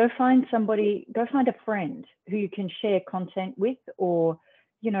 go find a friend who you can share content with, or,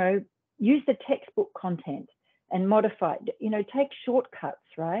 you know, use the textbook content and modify it, you know, take shortcuts,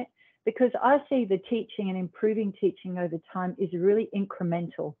 right? Because I see the teaching and improving teaching over time is really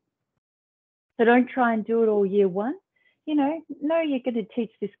incremental. So don't try and do it all year one. You know, no, you're going to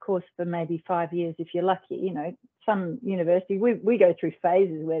teach this course for maybe 5 years if you're lucky. You know, some universities, we go through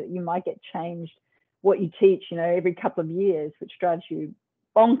phases where you might get changed what you teach, you know, every couple of years, which drives you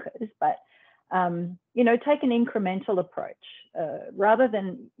bonkers. But, you know, take an incremental approach rather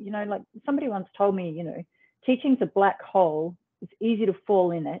than, you know, like somebody once told me, you know, teaching's a black hole. It's easy to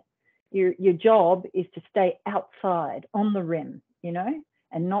fall in it. Your job is to stay outside on the rim, you know,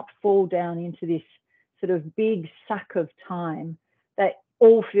 and not fall down into this sort of big suck of time that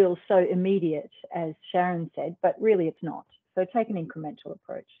all feels so immediate, as Sharon said, but really it's not. So take an incremental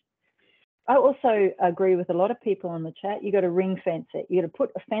approach. I also agree with a lot of people on the chat. You got to ring fence it. You got to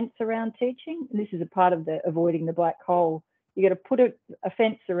put a fence around teaching. And this is a part of the avoiding the black hole. You got to put a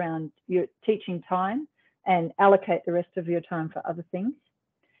fence around your teaching time and allocate the rest of your time for other things.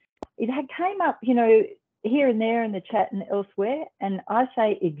 It came up, you know, here and there in the chat and elsewhere, and I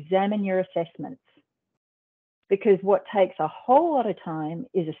say examine your assessments, because what takes a whole lot of time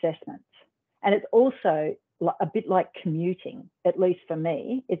is assessments. And it's also a bit like commuting, at least for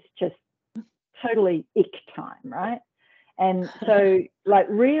me. It's just totally ick time, right? And so like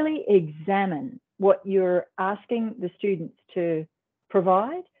really examine what you're asking the students to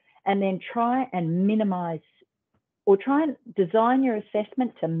provide, and then try and minimize, or try and design your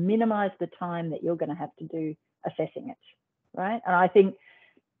assessment to minimize the time that you're going to have to do assessing it, right? And I think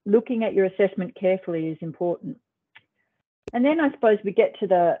looking at your assessment carefully is important. And then I suppose we get to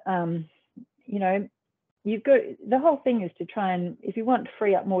the, you know, you've got, the whole thing is to try and, if you want to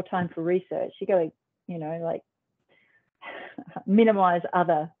free up more time for research, you got to, you know, like minimize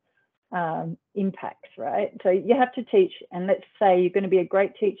other impacts, right? So you have to teach, and let's say you're going to be a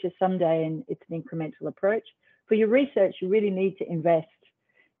great teacher someday and it's an incremental approach. For your research, you really need to invest,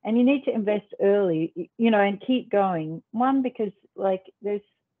 and you need to invest early, you know, and keep going. One, because like you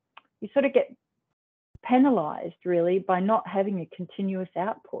sort of get penalized really by not having a continuous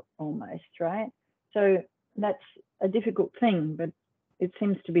output almost, right? So that's a difficult thing, but it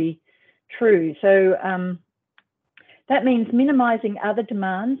seems to be true. So that means minimizing other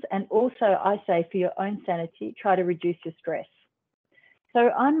demands, and also I say for your own sanity, try to reduce your stress. So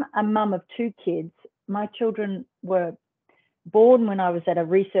I'm a mum of 2 kids. My children were born when I was at a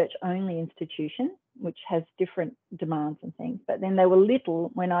research-only institution, which has different demands and things. But then they were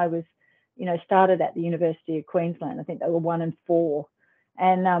little when I was, you know, started at the University of Queensland. I think they were 1 and 4.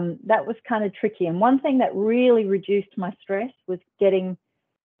 And that was kind of tricky. And one thing that really reduced my stress was getting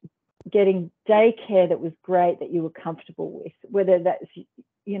daycare that was great, that you were comfortable with, whether that's,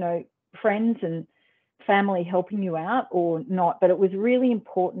 you know, friends and family helping you out or not. But it was really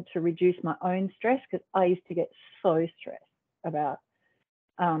important to reduce my own stress, because I used to get so stressed about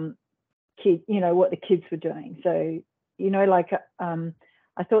kids, you know, what the kids were doing. So, you know, like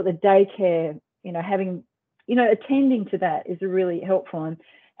I thought the daycare, you know, having, you know, attending to that is really helpful.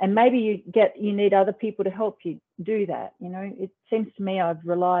 And maybe you need other people to help you do that. You know, it seems to me I've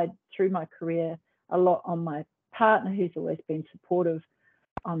relied through my career a lot on my partner, who's always been supportive,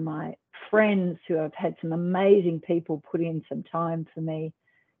 on my friends who have had some amazing people put in some time for me,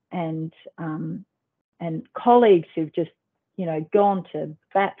 and colleagues who've just, you know, gone to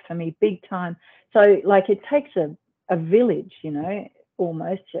bat for me big time. So like it takes a village, you know,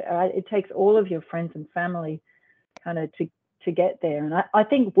 almost. It takes all of your friends and family kind of to get there. And I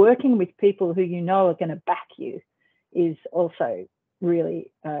think working with people who you know are going to back you is also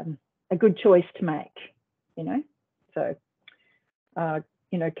really a good choice to make, you know. So,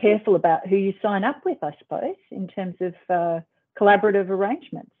 you know, careful about who you sign up with, I suppose, in terms of collaborative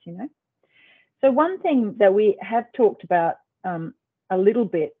arrangements, you know. So one thing that we have talked about a little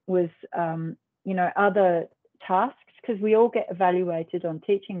bit was, you know, other tasks, because we all get evaluated on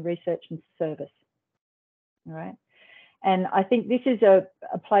teaching, research and service, all right? And I think this is a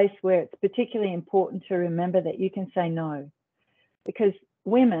place where it's particularly important to remember that you can say no, because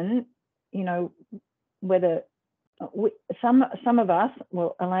women, you know, whether some of us,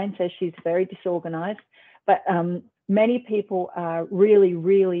 well, Elaine says she's very disorganized, but many people are really,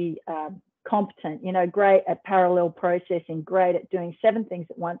 really competent, you know, great at parallel processing, great at doing 7 things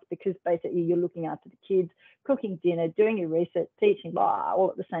at once, because basically you're looking after the kids, cooking dinner, doing your research, teaching, blah, all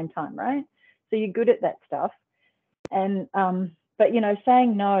at the same time, right? So you're good at that stuff. And but, you know,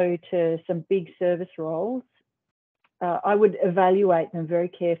 saying no to some big service roles, I would evaluate them very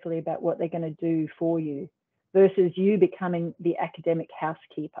carefully about what they're going to do for you versus you becoming the academic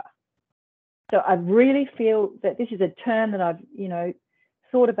housekeeper. So I really feel that this is a term that I've, you know,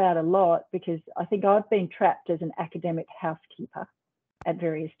 thought about a lot, because I think I've been trapped as an academic housekeeper at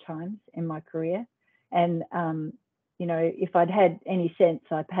various times in my career. And, you know, if I'd had any sense,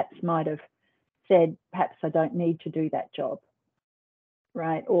 I perhaps might have said, perhaps I don't need to do that job,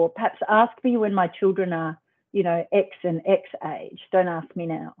 right? Or perhaps ask me when my children are, you know, X and X age. Don't ask me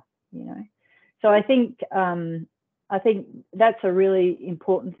now, you know. So I think that's a really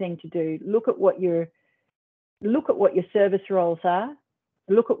important thing to do. Look at what your service roles are.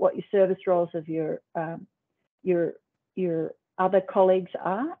 Look at what your service roles of your other colleagues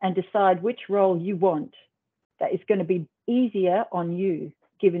are, and decide which role you want that is going to be easier on you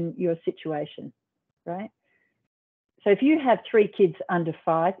given your situation, right? So if you have 3 kids under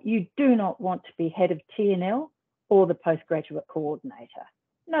 5, you do not want to be head of T&L or the postgraduate coordinator.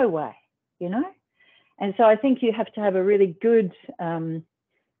 No way, you know? And so I think you have to have a really good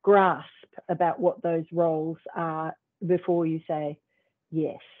grasp about what those roles are before you say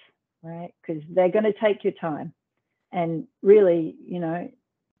yes, right? Because they're going to take your time. And really, you know,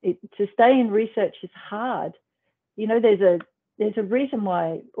 to stay in research is hard. You know, there's a reason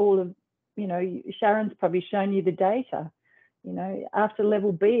why all of, you know, Sharon's probably shown you the data. You know, after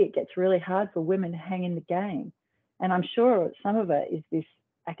level B, it gets really hard for women to hang in the game. And I'm sure some of it is this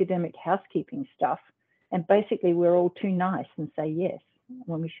academic housekeeping stuff. And basically, we're all too nice and say yes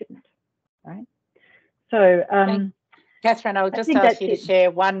when we shouldn't, right? So, Catherine, I'll just ask you to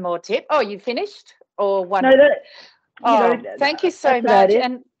share one more tip. Oh, you finished? Or one? No, thank you so much.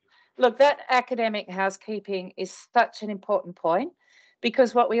 And look, that academic housekeeping is such an important point,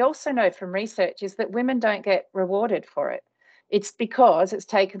 because what we also know from research is that women don't get rewarded for it. It's because it's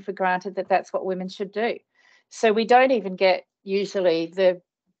taken for granted that that's what women should do. So we don't even get usually the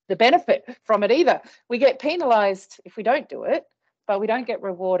benefit from it either. We get penalised if we don't do it, but we don't get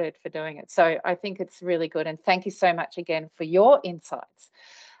rewarded for doing it. So I think it's really good. And thank you so much again for your insights.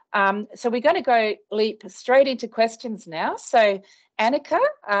 So we're going to leap straight into questions now. So Annika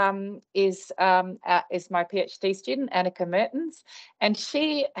is my PhD student, Annika Mertens, and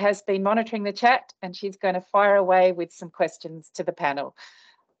she has been monitoring the chat, and she's going to fire away with some questions to the panel.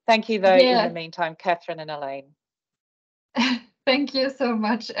 Thank you, though, in the meantime, Catherine and Elaine. Thank you so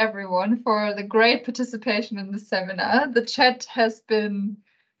much, everyone, for the great participation in the seminar. The chat has been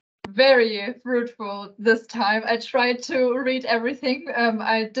very fruitful this time. I tried to read everything.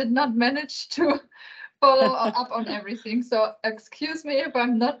 I did not manage to follow up on everything, so excuse me if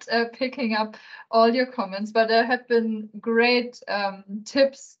I'm not picking up all your comments, but there have been great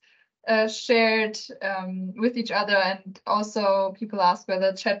tips shared with each other, and also people ask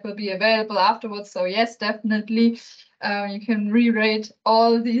whether chat will be available afterwards. So yes, definitely you can re-rate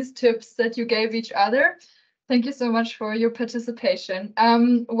all these tips that you gave each other. Thank you so much for your participation.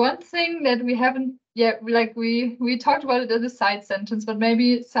 One thing that we haven't yet, like we talked about it as a side sentence, but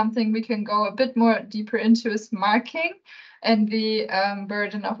maybe something we can go a bit more deeper into is marking and the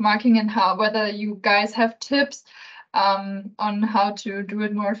burden of marking, and whether you guys have tips on how to do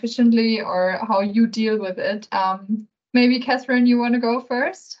it more efficiently or how you deal with it. Maybe Catherine, you want to go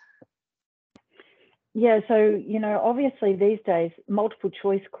first? Yeah, so, you know, obviously these days, multiple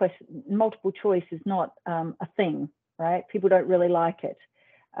choice is not a thing, right? People don't really like it.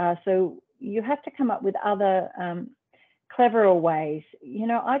 So you have to come up with other cleverer ways. You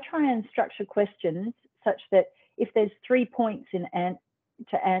know, I try and structure questions such that if there's 3 points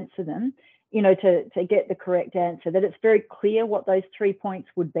to answer them, you know, to get the correct answer, that it's very clear what those 3 points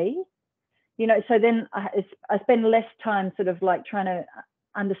would be. You know, so then I spend less time sort of like trying to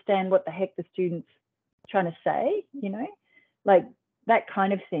understand what the heck the student's trying to say, you know, like that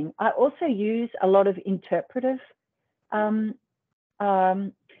kind of thing. I also use a lot of interpretive.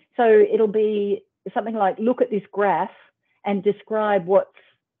 So it'll be something like, look at this graph and describe what's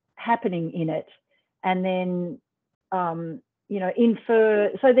happening in it, and then you know,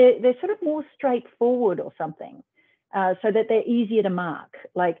 infer. So they're sort of more straightforward or something, so that they're easier to mark.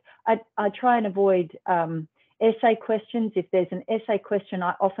 Like I try and avoid essay questions. If there's an essay question,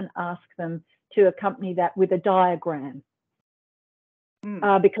 I often ask them to accompany that with a diagram,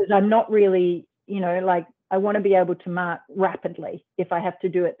 because I'm not really, you know, like I want to be able to mark rapidly if I have to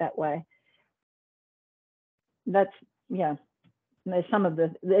do it that way. That's, yeah. There's some of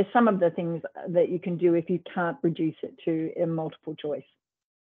the things that you can do if you can't reduce it to a multiple choice.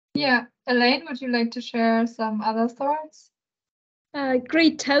 Yeah, Elaine, would you like to share some other thoughts?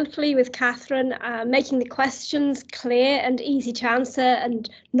 Agreed totally with Catherine. Making the questions clear and easy to answer and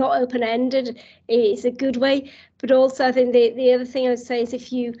not open-ended is a good way. But also, I think the other thing I would say is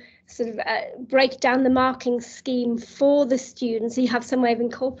if you sort of break down the marking scheme for the students, you have some way of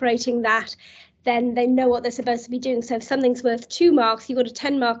incorporating that, then they know what they're supposed to be doing. So if something's worth 2 marks, you've got a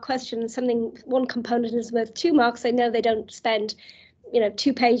 10-mark question, and one component is worth 2 marks, they know they don't spend, you know,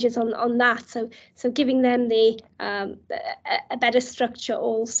 2 pages on that. So giving them a better structure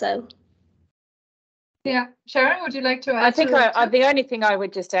also. Yeah, Sharon, would you like to add? I think the only thing I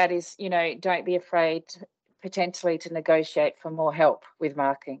would just add is, don't be afraid potentially to negotiate for more help with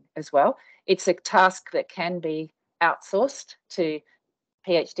marking as well. It's a task that can be outsourced to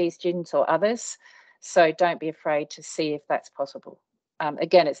PhD students or others. So don't be afraid to see if that's possible.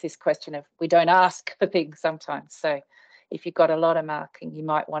 Again, it's this question of we don't ask for things sometimes. So if you've got a lot of marking, you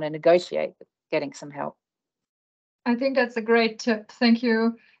might want to negotiate getting some help. I think that's a great tip. Thank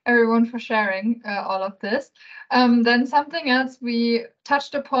you, everyone, for sharing all of this. Then something else we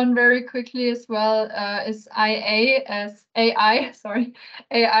touched upon very quickly as well is AI as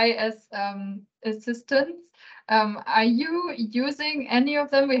assistants. Are you using any of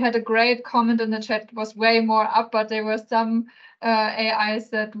them? We had a great comment in the chat. It was way more up, but there were some AIs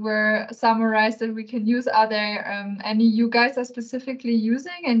that were summarized that we can use. Are there any you guys are specifically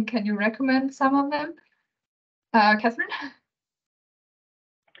using, and can you recommend some of them? Catherine?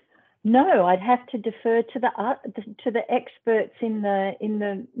 No, I'd have to defer to the experts in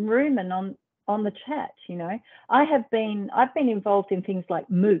the room and on the chat. I've been involved in things like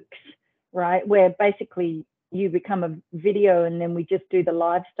MOOCs, right, where basically you become a video and then we just do the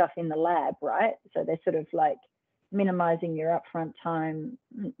live stuff in the lab, right? So they're sort of like minimizing your upfront time,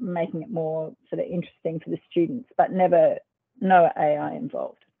 making it more sort of interesting for the students, but no AI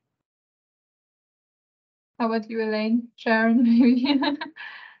involved. How about you, Elaine? Sharon, maybe?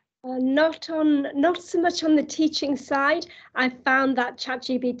 Not so much on the teaching side. I found that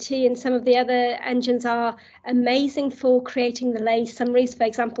ChatGPT and some of the other engines are amazing for creating the lay summaries, for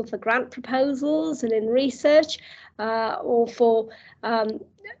example, for grant proposals and in research, or for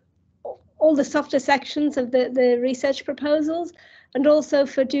all the softer sections of the research proposals, and also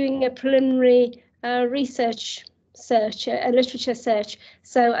for doing a preliminary research search, a literature search.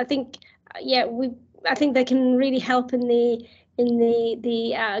 So I think, I think they can really help in the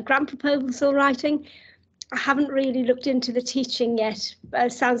grant proposal writing. I haven't really looked into the teaching yet, but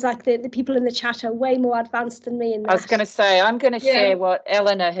it sounds like the people in the chat are way more advanced than me in that. I was going to say, I'm going to share what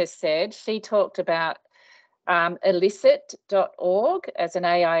Eleanor has said. She talked about elicit.org as an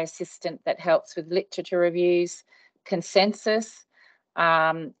AI assistant that helps with literature reviews, consensus,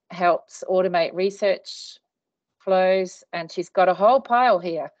 helps automate research flows, and she's got a whole pile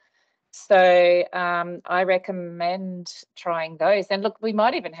here. So I recommend trying those. And look, we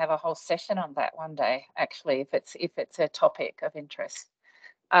might even have a whole session on that one day, actually, if it's a topic of interest,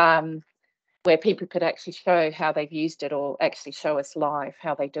 where people could actually show how they've used it or actually show us live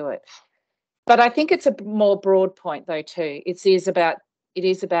how they do it. But I think it's a more broad point, though, too. It is about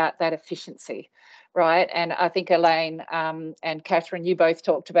that efficiency, right? And I think Elaine and Catherine, you both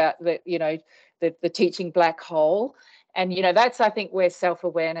talked about the teaching black hole. And, that's, I think, where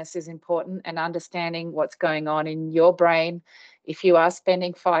self-awareness is important, and understanding what's going on in your brain. If you are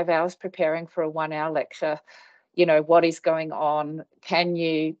spending 5 hours preparing for a 1-hour lecture, what is going on? Can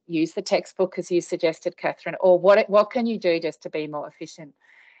you use the textbook, as you suggested, Catherine? Or what can you do just to be more efficient?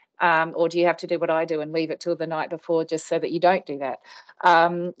 Or do you have to do what I do and leave it till the night before just so that you don't do that?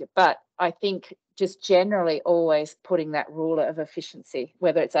 But I think just generally always putting that ruler of efficiency,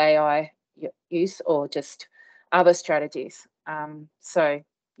 whether it's AI use or just other strategies. So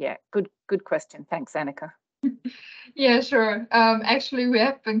yeah, good question. Thanks, Annika. Yeah, sure. Actually, we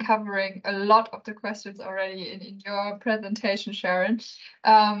have been covering a lot of the questions already in your presentation, Sharon.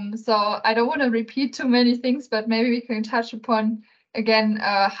 So I don't want to repeat too many things, but maybe we can touch upon again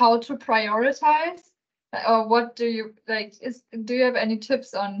how to prioritize, or what do you like? Do you have any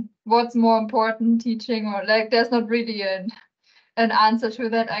tips on what's more important, teaching, or like? There's not really an answer to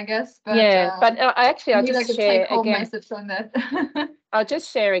that, I guess. But yeah, but I'll just share again. Message on that. I'll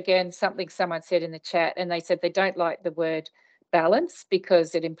just share again something someone said in the chat, and they said they don't like the word balance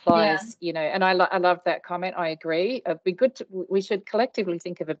because it implies, and I love that comment. I agree. It'd be good. We should collectively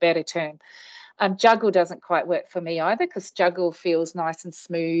think of a better term. Juggle doesn't quite work for me either, because juggle feels nice and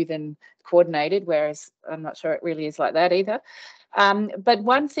smooth and coordinated, whereas I'm not sure it really is like that either. But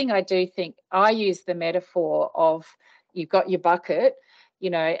one thing I do think, I use the metaphor of you've got your bucket,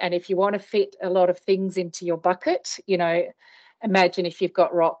 and if you want to fit a lot of things into your bucket, imagine if you've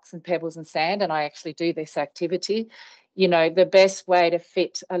got rocks and pebbles and sand, and I actually do this activity, the best way to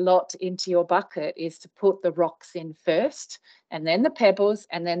fit a lot into your bucket is to put the rocks in first, and then the pebbles,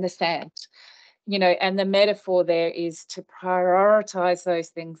 and then the sand. And the metaphor there is to prioritize those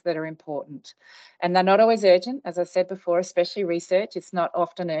things that are important. And they're not always urgent, as I said before, especially research. It's not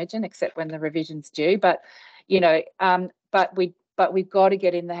often urgent, except when the revision's due. But, but we've got to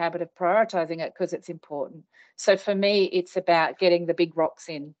get in the habit of prioritizing it because it's important. So for me, it's about getting the big rocks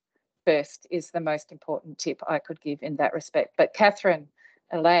in first is the most important tip I could give in that respect. But Catherine,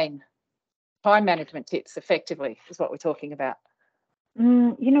 Elaine. time management tips effectively is what we're talking about.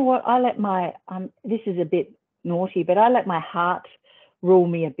 You know what? I let my, this is a bit naughty, but I let my heart rule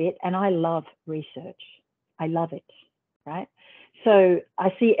me a bit, and I love research. I love it, right? So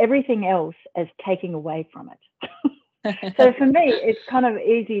I see everything else as taking away from it. So for me, it's kind of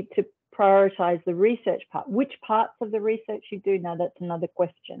easy to prioritize the research part. Which parts of the research you do, now that's another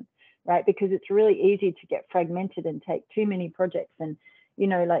question, right? Because it's really easy to get fragmented and take too many projects, and, you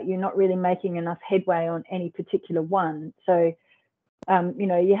know, like you're not really making enough headway on any particular one. So, you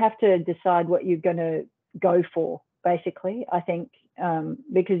know, you have to decide what you're going to go for, basically, I think,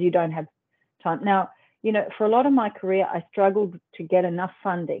 because you don't have time. Now, you know, for a lot of my career, I struggled to get enough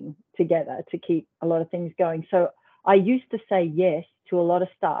funding together to keep a lot of things going. So I used to say yes to a lot of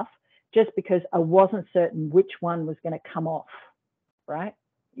stuff just because I wasn't certain which one was going to come off, right?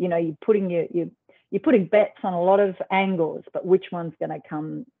 You know, you're putting bets on a lot of angles, but which one's going to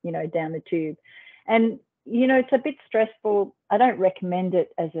come, you know, down the tube. And, you know, it's a bit stressful. I don't recommend it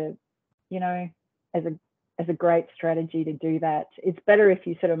as a, you know, as a great strategy to do that. It's better if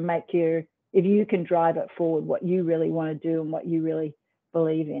you sort of if you can drive it forward, what you really want to do and what you really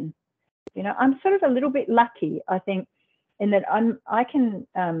believe in. You know, I'm sort of a little bit lucky, I think, in that I can,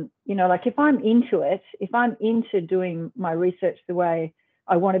 you know, like if I'm into it, if I'm into doing my research the way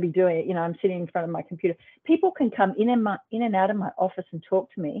I want to be doing it, you know, I'm sitting in front of my computer, people can come in and out of my office and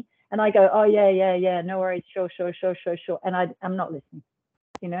talk to me, and I go, oh yeah, no worries, sure, and I'm not listening,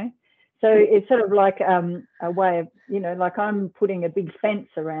 you know. So it's sort of like a way of, you know, like I'm putting a big fence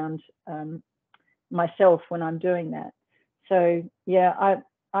around myself when I'm doing that. So yeah,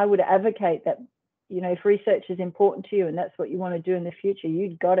 I would advocate that, you know, if research is important to you and that's what you want to do in the future,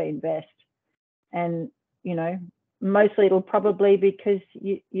 you've got to invest. And, you know, mostly it'll probably because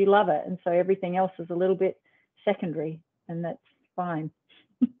you love it. And so everything else is a little bit secondary, and that's fine.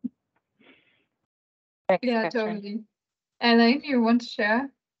 Thanks, Yeah, Catherine. totally. Elaine, you want to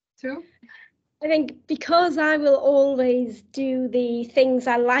share too? I think because I will always do the things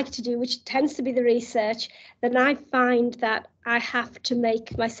I like to do, which tends to be the research, then I find that I have to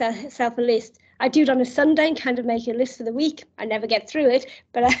make myself a list. I do it on a Sunday and kind of make a list for the week. I never get through it,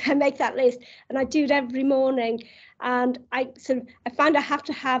 but I make that list, and I do it every morning. And I find I have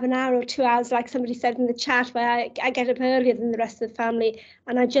to have an hour or 2 hours, like somebody said in the chat, where I get up earlier than the rest of the family,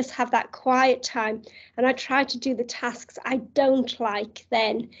 and I just have that quiet time. And I try to do the tasks I don't like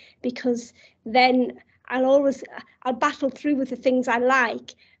then, because then I'll battle through with the things I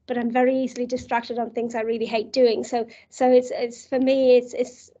like, but I'm very easily distracted on things I really hate doing. So it's for me,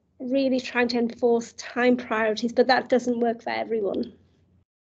 it's really trying to enforce time priorities, but that doesn't work for everyone.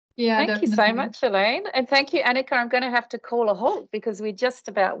 Yeah, thank definitely. you so much, Elaine, and thank you, Annika. I'm going to have to call a halt because we're just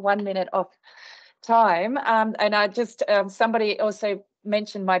about 1 minute off time. And I just somebody also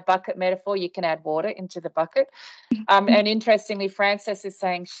mentioned my bucket metaphor. You can add water into the bucket. And interestingly, Frances is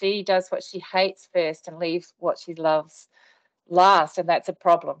saying she does what she hates first and leaves what she loves last, and that's a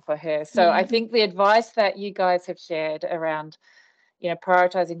problem for her. So I think the advice that you guys have shared around, you know,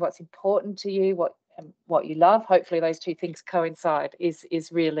 prioritizing what's important to you, what you love, hopefully those two things coincide,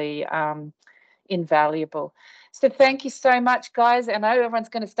 is really invaluable. So thank you so much, guys. I know everyone's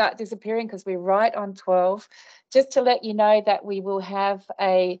going to start disappearing because we're right on 12. Just to let you know that we will have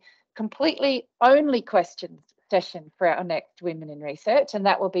a completely only questions session for our next Women in Research, and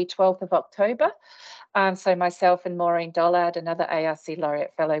that will be 12th of October. So myself and Maureen Dollard, another ARC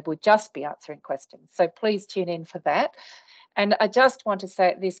Laureate Fellow, will just be answering questions. So please tune in for that. And I just want to say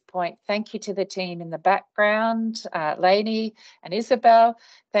at this point, thank you to the team in the background, Lainey and Isabel.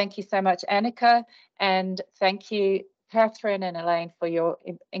 Thank you so much, Annika. And thank you, Catherine and Elaine, for your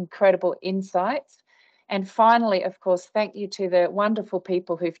incredible insights. And finally, of course, thank you to the wonderful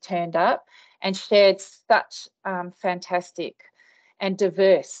people who've turned up and shared such fantastic and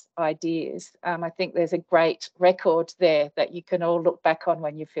diverse ideas. I think there's a great record there that you can all look back on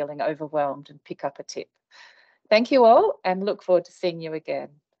when you're feeling overwhelmed and pick up a tip. Thank you all, and look forward to seeing you again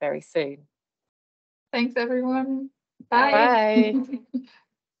very soon. Thanks, everyone. Bye. Bye.